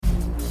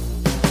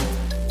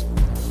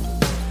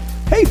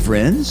Hey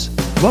friends,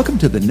 welcome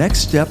to the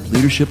Next Step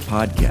Leadership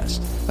Podcast,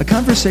 a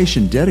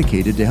conversation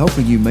dedicated to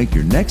helping you make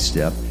your next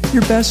step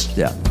your best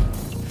step.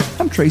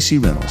 I'm Tracy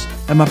Reynolds,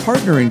 and my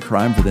partner in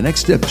crime for the Next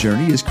Step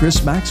journey is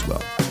Chris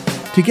Maxwell.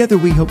 Together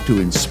we hope to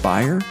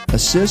inspire,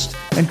 assist,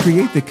 and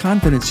create the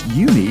confidence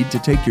you need to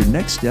take your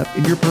next step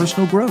in your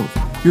personal growth,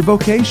 your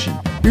vocation,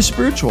 your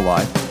spiritual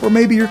life, or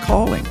maybe your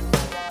calling.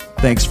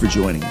 Thanks for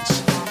joining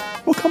us.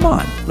 Well, come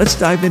on, let's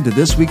dive into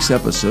this week's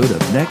episode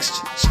of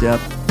Next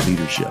Step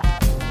Leadership.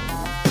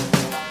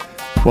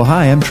 Well,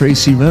 hi, I'm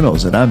Tracy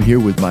Reynolds, and I'm here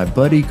with my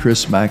buddy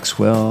Chris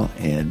Maxwell,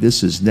 and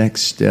this is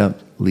Next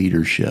Step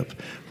Leadership.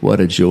 What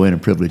a joy and a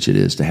privilege it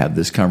is to have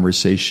this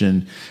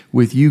conversation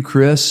with you,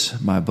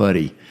 Chris, my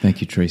buddy.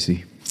 Thank you,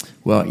 Tracy.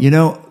 Well, you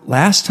know,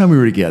 last time we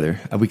were together,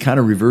 we kind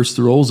of reversed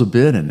the roles a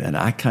bit, and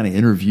I kind of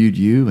interviewed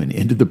you and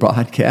ended the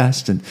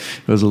broadcast, and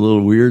it was a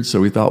little weird.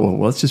 So we thought, well,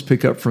 let's just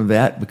pick up from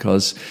that,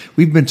 because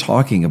we've been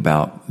talking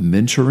about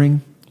mentoring.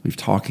 We've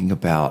talking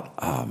about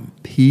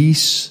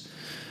peace.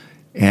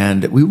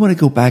 And we want to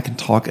go back and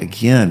talk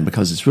again,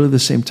 because it's really the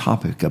same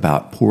topic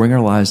about pouring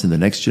our lives in the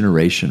next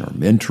generation, or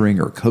mentoring,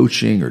 or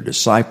coaching, or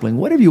discipling,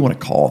 whatever you want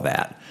to call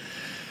that.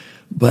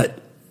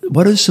 But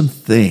what are some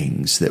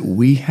things that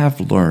we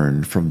have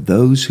learned from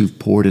those who've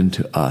poured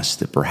into us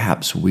that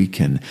perhaps we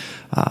can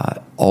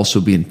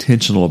also be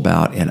intentional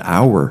about in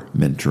our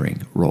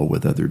mentoring role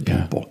with other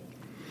people?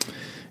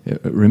 Yeah.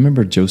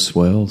 Remember Joe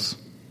Swells?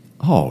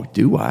 Oh,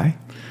 do I?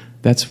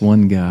 That's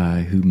one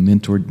guy who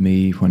mentored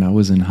me when I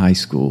was in high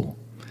school.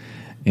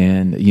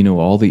 And, you know,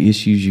 all the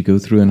issues you go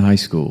through in high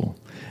school.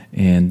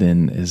 And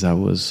then as I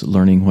was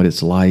learning what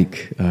it's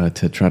like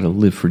to try to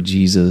live for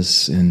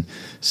Jesus and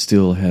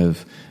still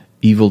have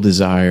evil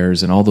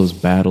desires and all those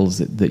battles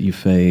that you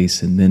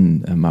face, and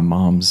then my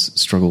mom's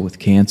struggle with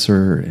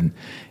cancer, and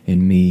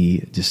me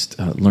just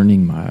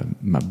learning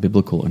my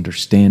biblical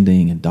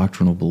understanding and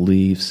doctrinal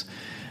beliefs.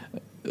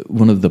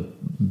 One of the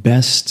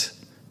best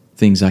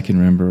things I can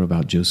remember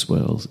about Joe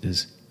Swells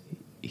is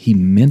he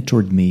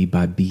mentored me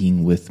by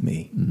being with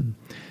me,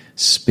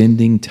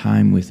 spending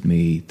time with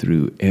me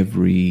through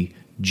every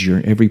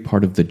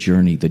part of the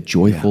journey, the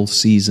joyful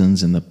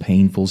seasons and the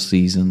painful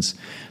seasons,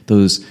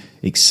 those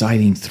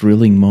exciting,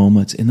 thrilling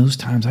moments. In those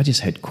times, I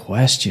just had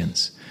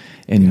questions.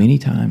 And many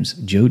times,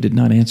 Joe did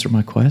not answer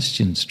my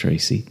questions,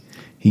 Tracy.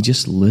 He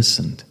just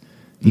listened.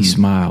 He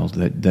smiled,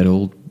 that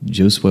old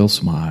Joe Swells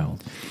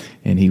smiled.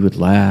 And he would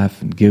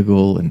laugh and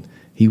giggle, and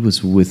he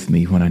was with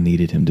me when I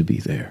needed him to be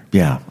there.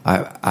 Yeah,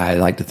 I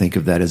like to think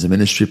of that as a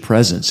ministry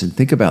presence. And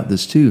think about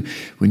this too.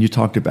 When you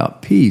talked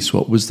about peace,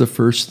 what was the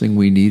first thing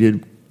we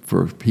needed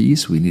for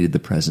peace? We needed the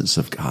presence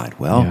of God.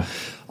 Well,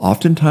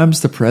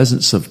 oftentimes the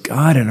presence of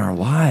God in our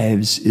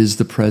lives is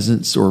the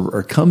presence,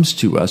 or comes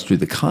to us through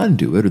the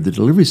conduit or the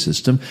delivery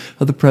system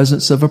of the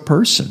presence of a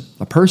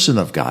person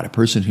of God, a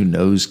person who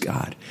knows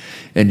God.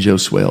 And Joe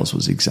Swells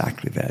was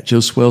exactly that.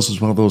 Joe Swells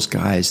was one of those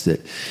guys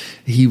that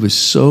he was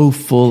so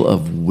full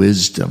of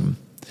wisdom,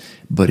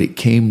 but it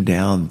came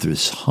down through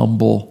this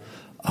humble,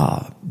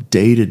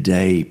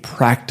 day-to-day,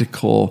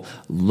 practical,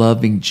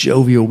 loving,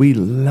 jovial. We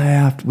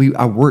laughed.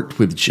 I worked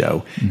with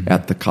Joe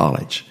at the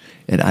college.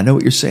 And I know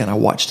what you're saying. I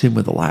watched him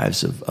with the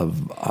lives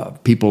of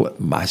people,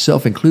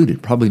 myself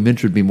included, probably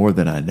mentored me more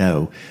than I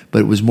know,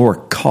 but it was more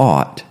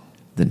caught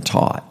than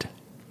taught,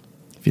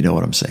 if you know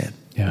what I'm saying.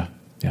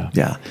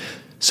 Yeah.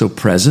 So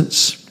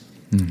presence.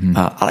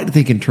 I like to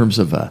think in terms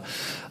of,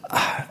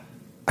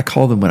 I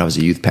call them, when I was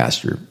a youth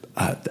pastor,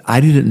 I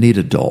didn't need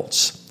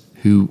adults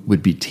who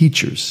would be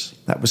teachers.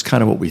 That was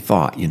kind of what we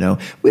thought, you know.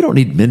 We don't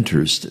need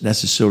mentors to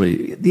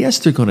necessarily. Yes,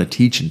 they're going to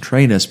teach and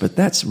train us, but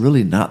that's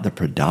really not the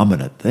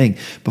predominant thing.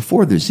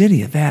 Before there's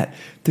any of that,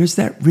 there's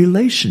that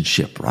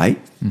relationship,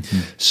 right?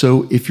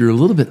 So if you're a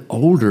little bit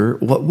older,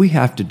 what we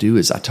have to do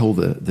is, I told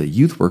the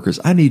youth workers,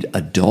 I need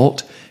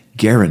adult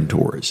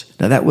guarantors.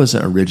 Now, that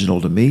wasn't original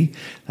to me.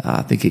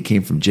 I think it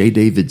came from J.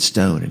 David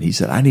Stone, and he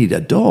said, I need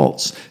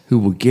adults who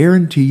will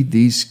guarantee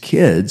these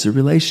kids a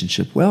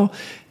relationship. Well,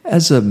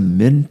 as a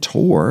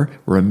mentor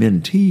or a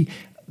mentee,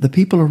 the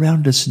people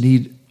around us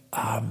need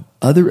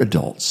other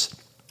adults,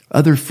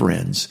 other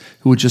friends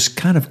who would just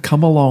kind of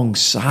come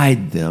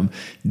alongside them,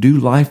 do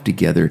life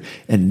together,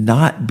 and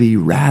not be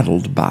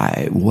rattled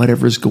by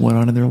whatever's going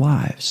on in their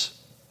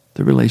lives,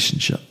 the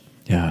relationship.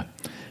 Yeah.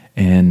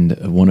 And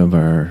one of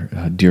our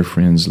dear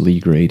friends,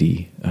 Lee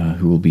Grady,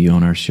 who will be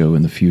on our show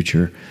in the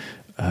future,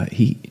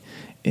 he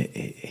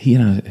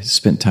and I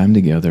spent time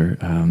together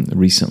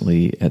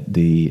recently at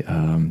the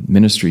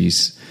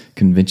ministries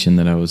convention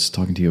that I was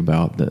talking to you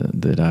about,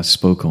 that I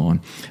spoke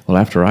on. Well,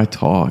 after I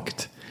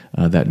talked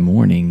that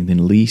morning,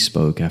 then Lee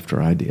spoke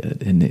after I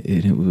did, and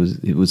it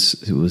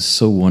was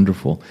so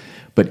wonderful.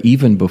 But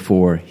even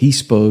before he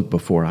spoke,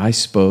 before I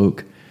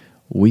spoke,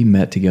 we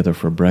met together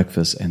for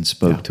breakfast and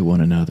spoke to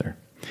one another.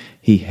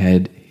 He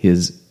had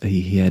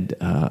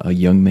a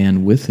young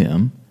man with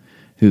him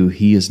who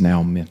he is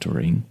now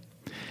mentoring.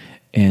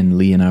 And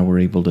Lee and I were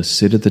able to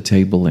sit at the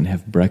table and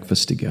have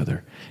breakfast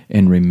together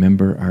and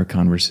remember our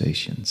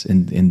conversations.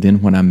 And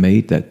then when I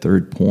made that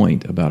third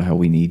point about how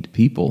we need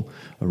people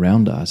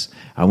around us,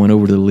 I went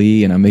over to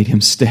Lee and I made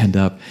him stand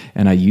up,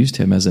 and I used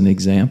him as an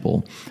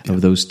example of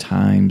those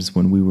times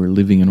when we were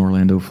living in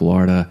Orlando,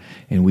 Florida,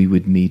 and we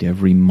would meet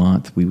every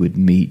month. We would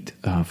meet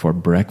for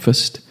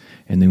breakfast,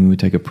 and then we would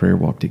take a prayer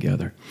walk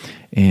together.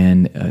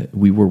 And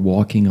we were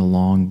walking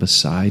along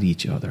beside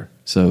each other.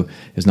 So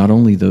it's not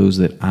only those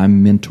that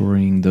I'm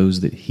mentoring, those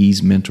that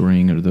he's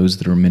mentoring, or those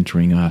that are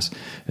mentoring us.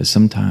 As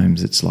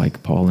sometimes it's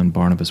like Paul and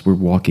Barnabas, we're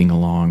walking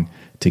along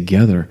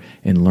together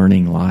and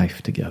learning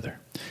life together.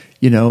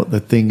 You know, the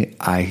thing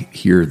I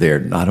hear there,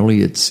 not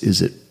only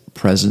is it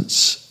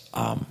presence,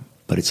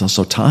 but it's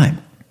also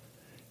time.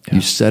 Yeah.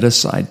 You set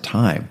aside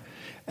time.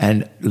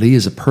 And Lee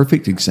is a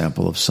perfect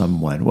example of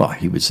someone, well,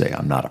 he would say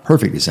I'm not a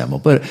perfect example,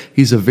 but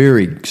he's a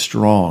very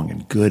strong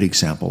and good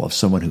example of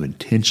someone who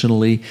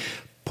intentionally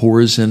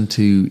pours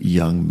into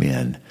young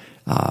men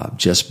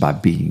just by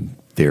being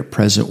there,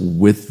 present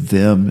with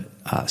them,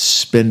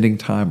 spending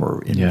time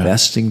or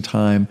investing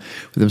time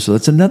with them. So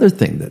that's another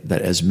thing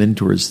that as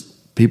mentors,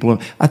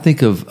 people, I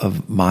think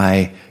of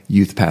my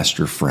youth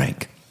pastor,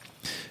 Frank,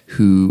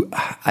 who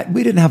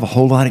we didn't have a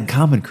whole lot in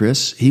common,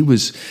 Chris. He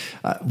wasn't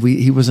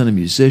a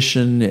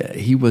musician.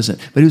 He wasn't,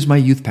 but he was my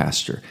youth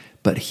pastor.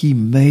 But he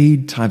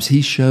made times,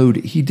 he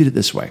did it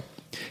this way.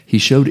 He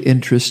showed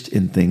interest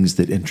in things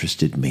that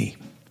interested me.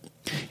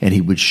 And he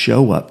would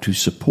show up to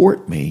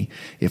support me.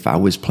 If I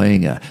was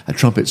playing a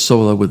trumpet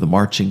solo with a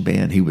marching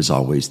band, he was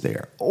always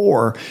there.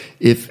 Or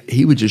if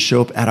he would just show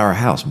up at our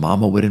house,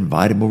 Mama would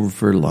invite him over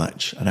for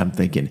lunch. And I'm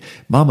thinking,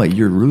 Mama,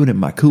 you're ruining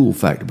my cool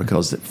factor,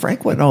 because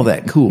Frank wasn't all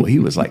that cool. He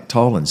was like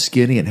tall and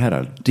skinny and had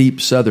a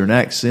deep Southern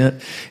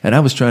accent. And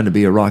I was trying to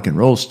be a rock and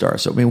roll star.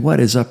 So, I mean, what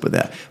is up with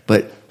that?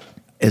 But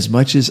as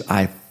much as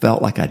I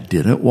felt like I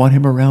didn't want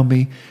him around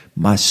me,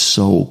 my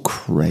soul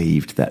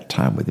craved that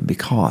time with him,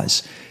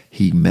 because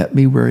he met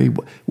me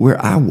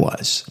where I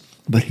was,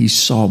 but he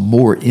saw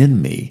more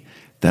in me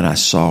than I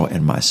saw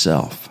in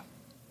myself.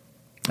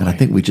 And I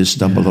think we just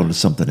stumbled onto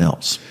something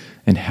else.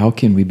 And how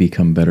can we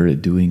become better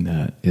at doing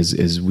that?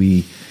 As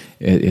we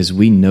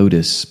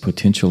notice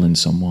potential in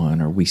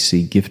someone, or we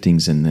see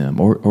giftings in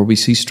them, or we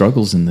see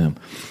struggles in them,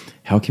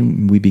 how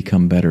can we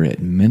become better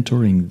at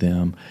mentoring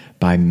them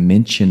by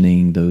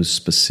mentioning those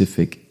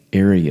specific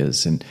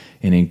areas and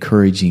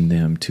encouraging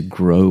them to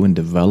grow and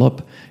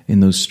develop in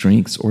those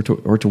strengths, or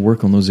to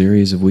work on those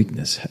areas of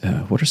weakness?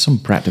 What are some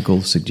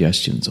practical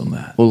suggestions on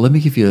that? Well, let me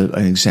give you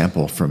an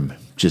example from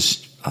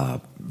just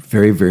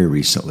very, very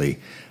recently.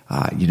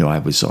 I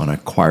was on a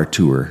choir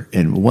tour,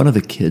 and one of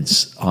the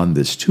kids on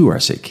this tour, I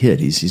say kid,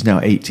 he's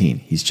now 18.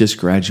 He's just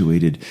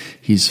graduated.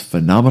 He's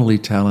phenomenally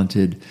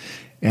talented.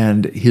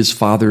 And his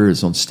father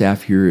is on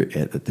staff here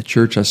at the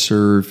church I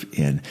serve,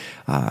 and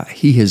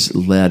he has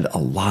led a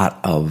lot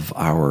of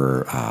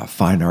our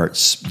fine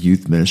arts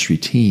youth ministry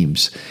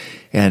teams.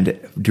 And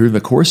during the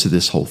course of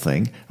this whole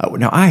thing,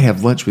 now I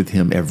have lunch with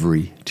him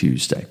every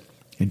Tuesday.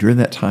 And during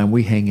that time,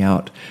 we hang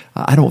out.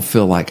 I don't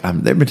feel like there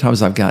have been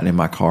times I've gotten in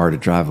my car to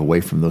drive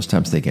away from those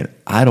times thinking,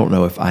 I don't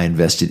know if I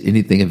invested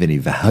anything of any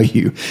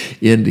value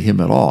into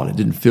him at all. It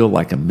didn't feel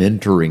like a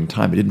mentoring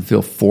time. It didn't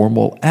feel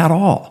formal at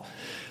all.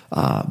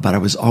 But I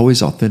was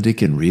always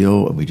authentic and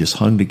real, and we just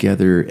hung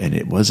together, and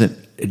it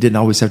didn't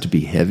always have to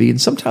be heavy.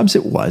 And sometimes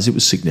it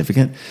was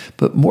significant,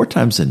 but more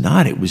times than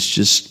not, it was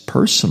just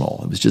personal.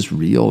 It was just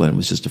real, and it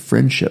was just a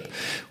friendship.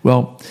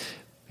 Well,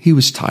 he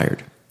was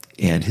tired,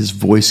 and his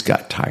voice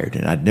got tired,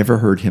 and I'd never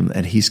heard him,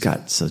 and he's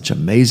got such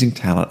amazing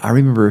talent. I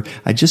remember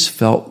I just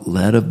felt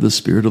led of the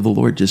Spirit of the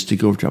Lord just to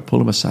go over to him. I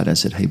pulled him aside, and I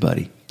said, hey,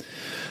 buddy,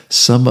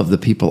 some of the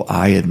people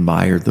I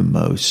admire the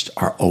most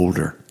are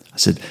older. I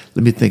said,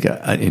 let me think.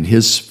 In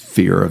his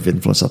sphere of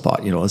influence, I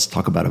thought, let's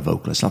talk about a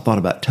vocalist. I thought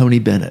about Tony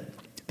Bennett,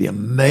 the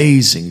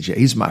amazing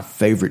he's my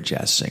favorite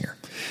jazz singer.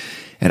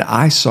 And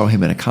I saw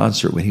him in a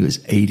concert when he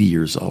was 80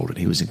 years old, and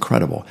he was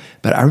incredible.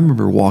 But I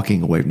remember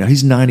walking away. Now,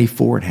 he's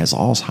 94 and has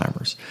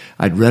Alzheimer's.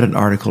 I'd read an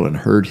article and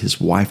heard his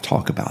wife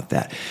talk about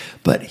that.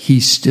 But he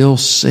still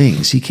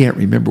sings. He can't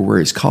remember where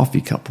his coffee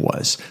cup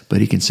was,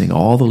 but he can sing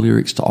all the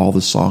lyrics to all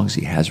the songs.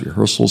 He has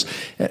rehearsals.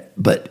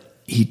 But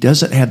he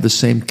doesn't have the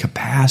same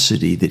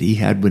capacity that he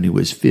had when he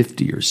was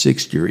 50 or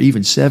 60 or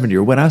even 70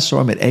 or when I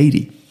saw him at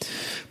 80.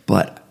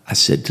 But I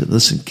said to him,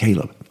 listen,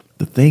 Caleb,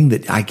 the thing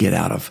that I get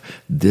out of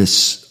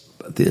this,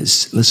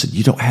 listen,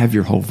 you don't have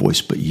your whole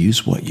voice, but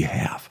use what you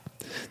have.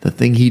 The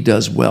thing he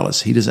does well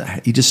is he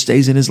just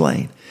stays in his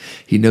lane.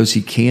 He knows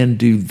he can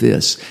do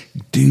this,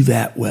 do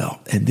that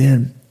well. And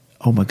then,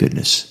 oh my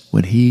goodness,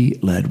 when he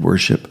led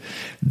worship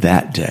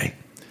that day,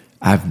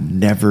 I've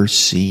never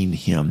seen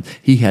him.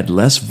 He had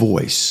less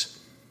voice,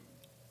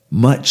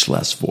 much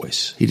less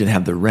voice. He didn't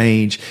have the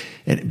range,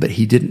 but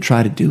he didn't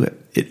try to do it.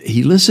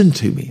 He listened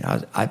to me.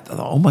 I thought,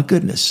 oh my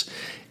goodness.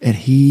 And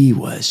he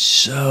was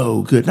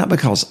so good, not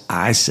because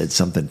I said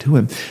something to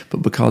him,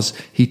 but because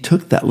he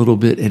took that little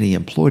bit and he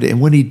employed it. And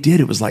when he did,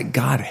 it was like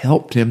God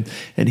helped him,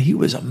 and he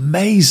was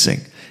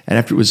amazing. And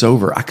after it was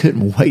over, I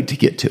couldn't wait to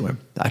get to him.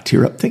 I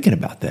tear up thinking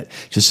about that,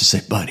 just to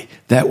say, buddy,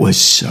 that was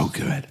so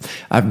good.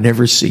 I've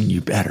never seen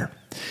you better.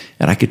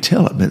 And I could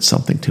tell it meant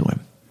something to him.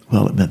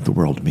 Well, it meant the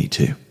world to me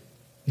too.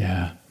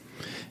 Yeah.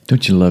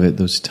 Don't you love it,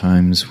 those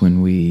times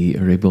when we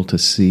are able to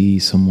see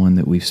someone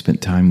that we've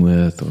spent time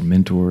with or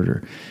mentored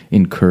or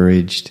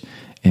encouraged,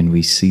 and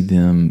we see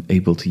them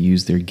able to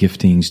use their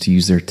giftings, to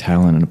use their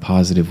talent in a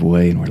positive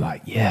way, and we're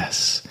like,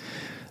 yes,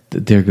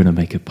 that they're going to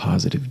make a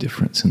positive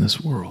difference in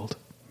this world.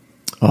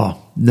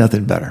 Oh,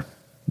 nothing better.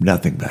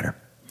 Nothing better.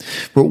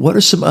 But what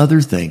are some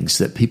other things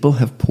that people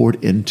have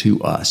poured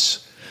into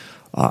us?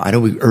 I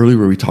know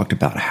earlier we talked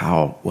about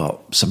how,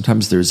 well,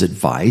 sometimes there's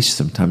advice,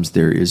 sometimes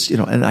there is,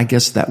 and I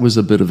guess that was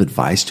a bit of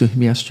advice to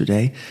him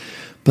yesterday,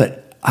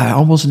 but I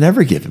almost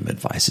never give him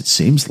advice, it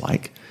seems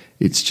like.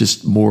 It's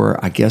just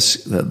more, I guess,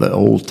 the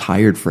old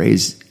tired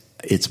phrase,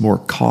 it's more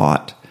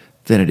caught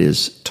than it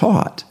is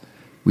taught.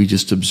 We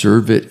just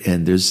observe it,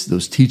 and there's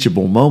those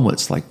teachable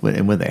moments,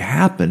 when they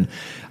happen,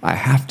 I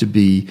have to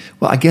be,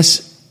 well, I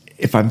guess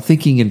if I'm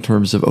thinking in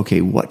terms of,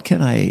 okay, what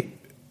can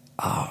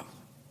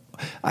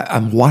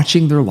I'm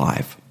watching their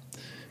life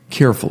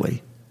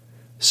carefully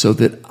so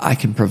that I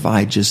can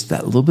provide just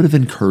that little bit of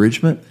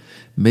encouragement,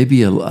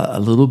 maybe a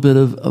little bit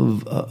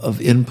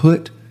of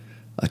input,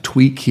 a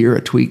tweak here,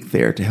 a tweak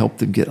there to help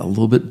them get a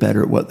little bit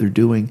better at what they're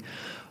doing.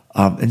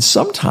 And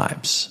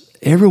sometimes,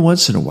 every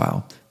once in a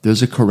while,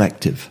 there's a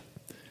corrective.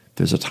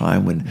 There's a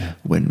time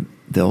when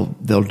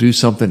they'll do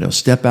something, they'll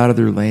step out of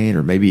their lane,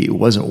 or maybe it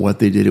wasn't what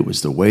they did, it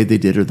was the way they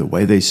did or the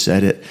way they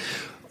said it.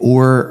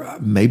 Or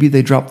maybe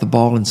they dropped the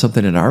ball in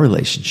something in our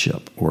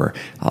relationship, or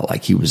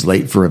like he was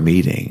late for a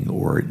meeting,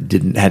 or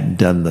hadn't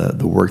done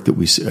the work that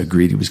we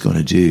agreed he was going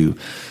to do.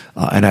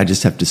 And I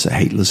just have to say,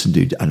 hey, listen,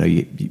 dude, I know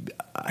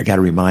I got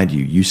to remind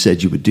you, you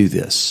said you would do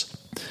this.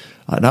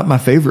 Not my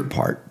favorite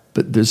part,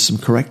 but there's some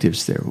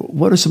correctives there.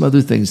 What are some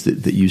other things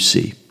that you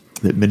see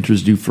that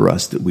mentors do for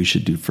us that we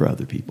should do for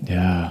other people?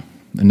 Yeah.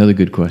 Another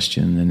good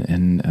question.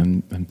 And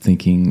I'm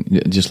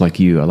thinking, just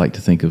like you, I like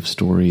to think of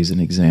stories and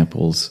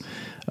examples.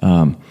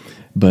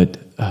 But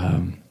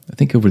I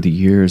think over the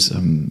years,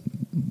 I'm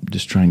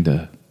just trying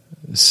to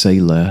say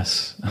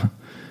less,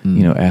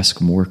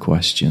 ask more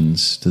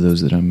questions to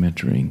those that I'm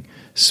mentoring,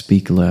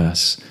 speak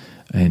less,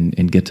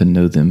 and get to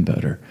know them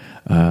better.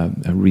 I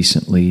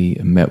recently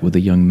met with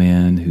a young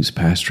man who's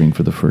pastoring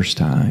for the first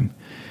time,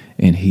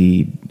 and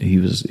he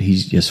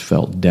just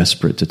felt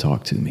desperate to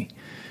talk to me.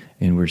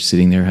 And we're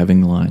sitting there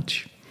having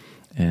lunch.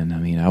 And I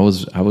mean, I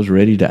was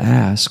ready to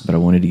ask, but I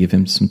wanted to give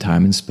him some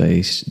time and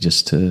space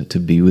just to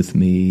be with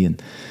me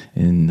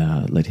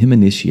and let him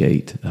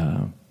initiate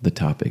the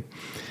topic.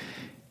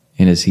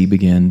 And as he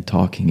began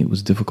talking, it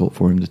was difficult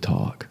for him to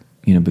talk,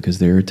 because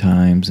there are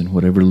times in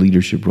whatever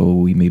leadership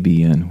role we may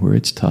be in where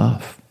it's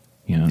tough.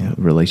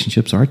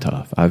 Relationships are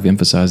tough. I've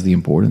emphasized the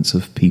importance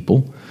of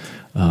people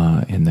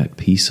and that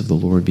peace of the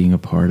Lord being a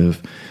part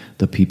of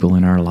the people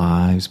in our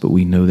lives, but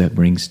we know that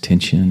brings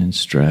tension and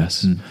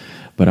stress.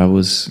 But I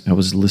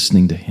was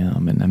listening to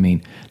him, and I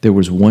mean, there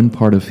was one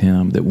part of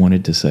him that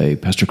wanted to say,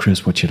 Pastor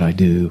Chris, what should I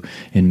do?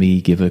 And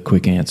me give a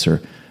quick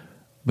answer.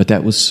 But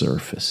that was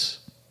surface.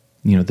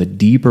 The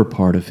deeper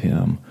part of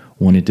him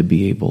wanted to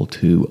be able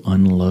to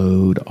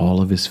unload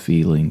all of his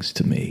feelings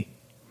to me,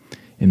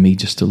 and me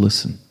just to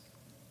listen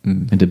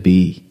and to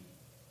be,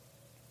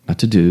 not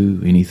to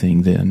do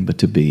anything then, but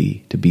to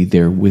be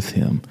there with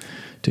him,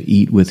 to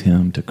eat with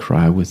him, to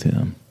cry with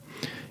him,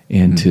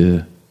 and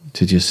to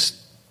just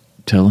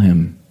tell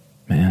him,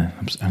 man,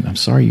 I'm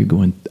sorry you're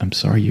going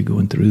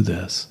through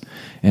this,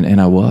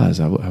 and I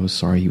was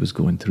sorry he was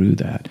going through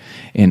that,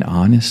 and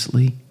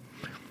honestly,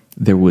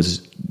 there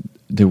was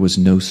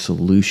no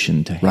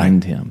solution to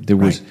hand him. There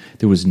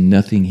was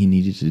nothing he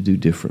needed to do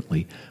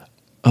differently,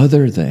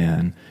 other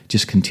than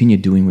just continue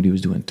doing what he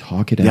was doing,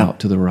 talk it out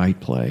to the right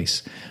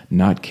place,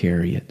 not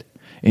carry it.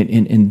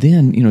 And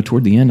then,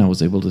 toward the end, I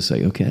was able to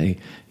say, okay,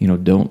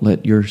 don't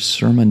let your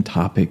sermon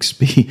topics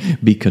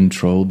be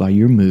controlled by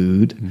your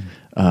mood.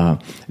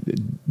 Don't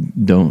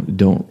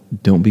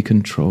be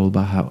controlled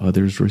by how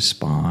others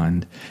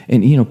respond,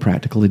 and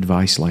practical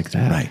advice like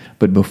that. Right.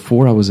 But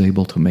before I was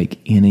able to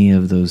make any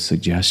of those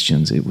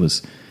suggestions, it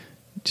was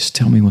just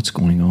tell me what's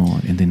going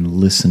on, and then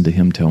listen to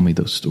him tell me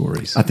those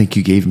stories. I think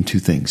you gave him two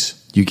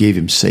things. You gave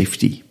him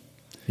safety.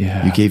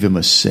 Yeah. You gave him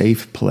a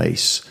safe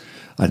place,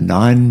 a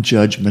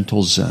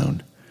non-judgmental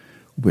zone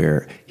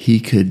where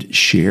he could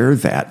share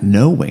that,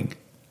 knowing.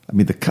 I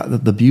mean,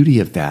 the beauty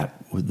of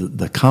that,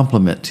 the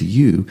compliment to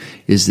you,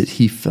 is that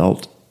he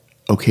felt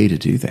okay to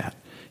do that.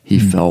 He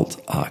felt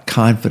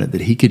confident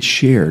that he could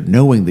share,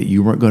 knowing that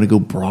you weren't going to go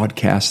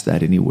broadcast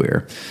that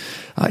anywhere.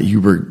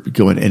 You were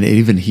going, and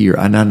even here,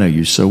 and I know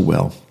you so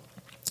well,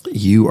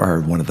 you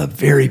are one of the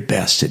very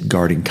best at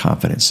guarding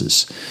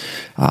confidences.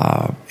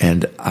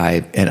 And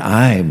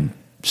I'm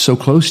so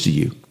close to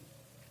you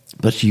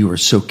But you are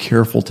so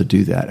careful to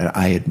do that. And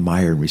I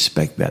admire and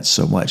respect that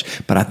so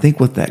much. But I think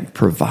what that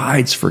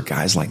provides for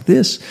guys like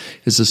this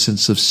is a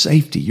sense of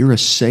safety. You're a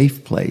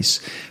safe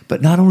place.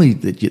 But not only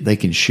that they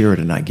can share it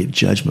and not get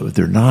judgment, but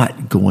they're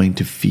not going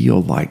to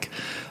feel like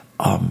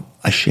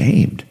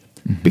ashamed,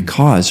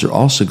 because they're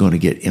also going to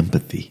get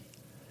empathy.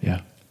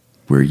 Yeah.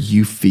 Where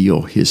you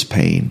feel his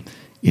pain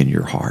in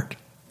your heart.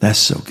 That's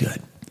so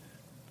good.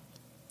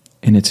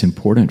 And it's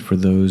important for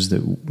those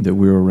that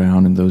we're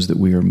around and those that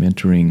we are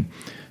mentoring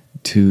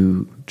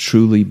to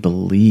truly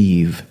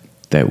believe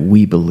that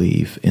we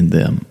believe in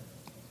them.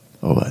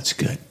 Oh, that's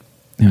good.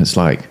 And it's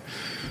like,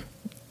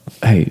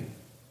 hey,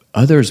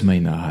 others may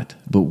not,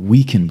 but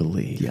we can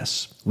believe.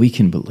 Yes. We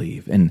can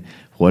believe. And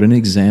what an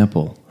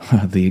example,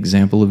 the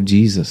example of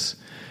Jesus.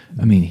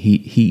 I mean,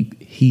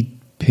 he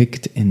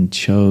picked and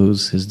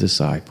chose his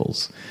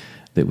disciples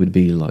that would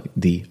be like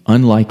the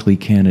unlikely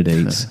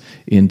candidates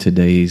in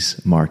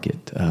today's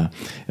market.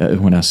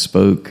 When I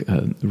spoke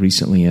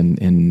recently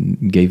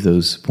and gave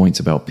those points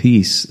about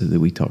peace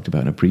that we talked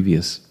about in a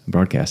previous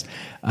broadcast,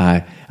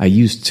 I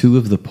used two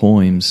of the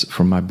poems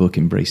from my book,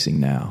 Embracing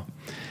Now.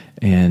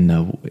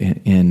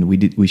 And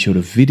we showed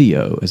a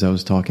video, as I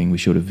was talking, we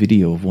showed a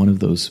video of one of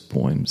those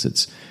poems.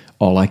 It's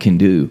All I Can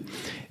Do.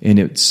 And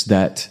it's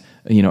that,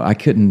 I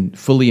couldn't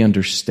fully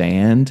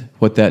understand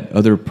what that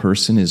other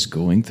person is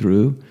going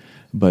through,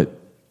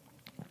 but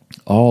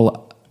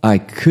all I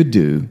could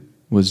do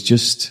was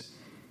just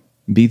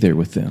be there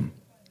with them.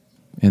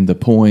 And the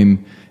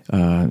poem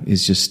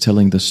is just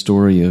telling the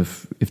story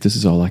of, if this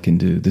is all I can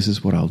do, this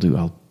is what I'll do.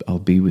 I'll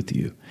be with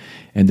you.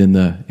 And then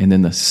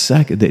the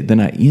second, then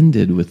I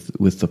ended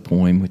with the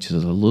poem, which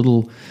is a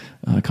little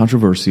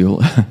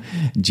controversial,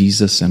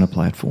 Jesus and a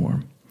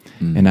Platform.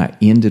 And I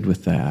ended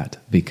with that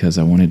because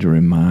I wanted to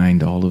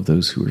remind all of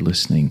those who are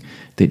listening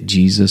that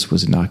Jesus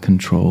was not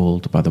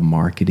controlled by the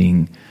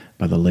marketing,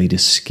 by the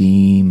latest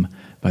scheme,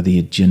 by the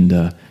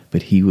agenda,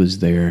 but he was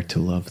there to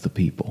love the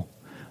people.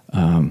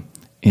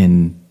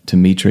 And to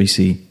me,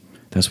 Tracy,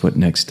 that's what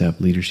Next Step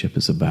Leadership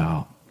is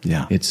about.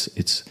 Yeah,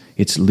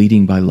 it's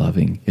leading by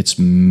loving. It's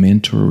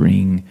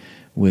mentoring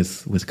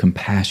with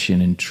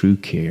compassion and true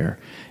care,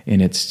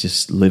 and it's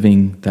just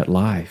living that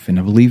life. And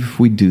I believe if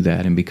we do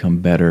that and become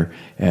better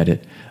at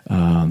it,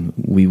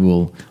 we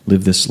will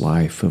live this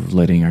life of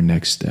letting our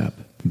next step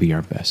be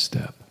our best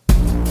step.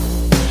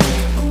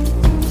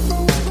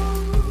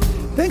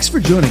 Thanks for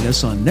joining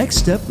us on Next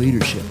Step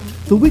Leadership,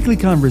 the weekly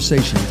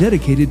conversation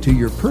dedicated to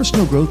your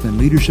personal growth and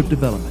leadership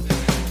development.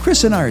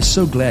 Chris and I are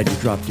so glad you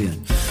dropped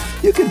in.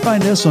 You can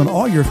find us on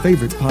all your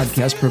favorite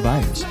podcast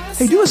providers.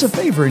 Hey, do us a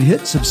favor and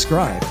hit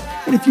subscribe.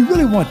 And if you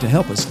really want to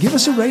help us, give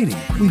us a rating.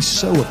 We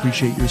so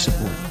appreciate your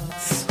support.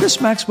 Chris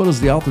Maxwell is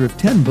the author of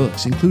 10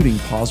 books, including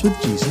Pause with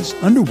Jesus,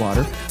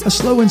 Underwater, A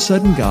Slow and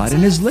Sudden God,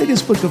 and his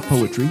latest book of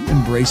poetry,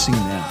 Embracing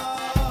Now.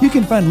 You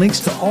can find links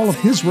to all of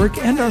his work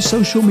and our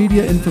social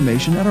media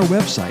information at our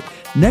website,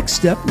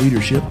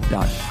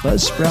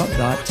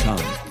 nextstepleadership.buzzsprout.com.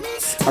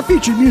 Our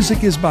featured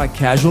music is by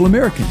Casual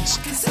Americans.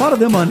 Follow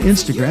them on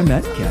Instagram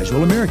at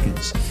Casual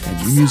Americans.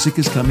 And new music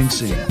is coming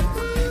soon.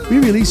 We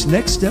release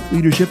Next Step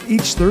Leadership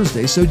each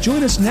Thursday, so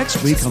join us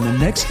next week on the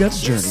Next Step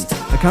Journey,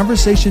 a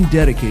conversation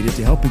dedicated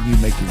to helping you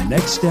make your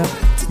next step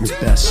your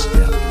best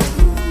step.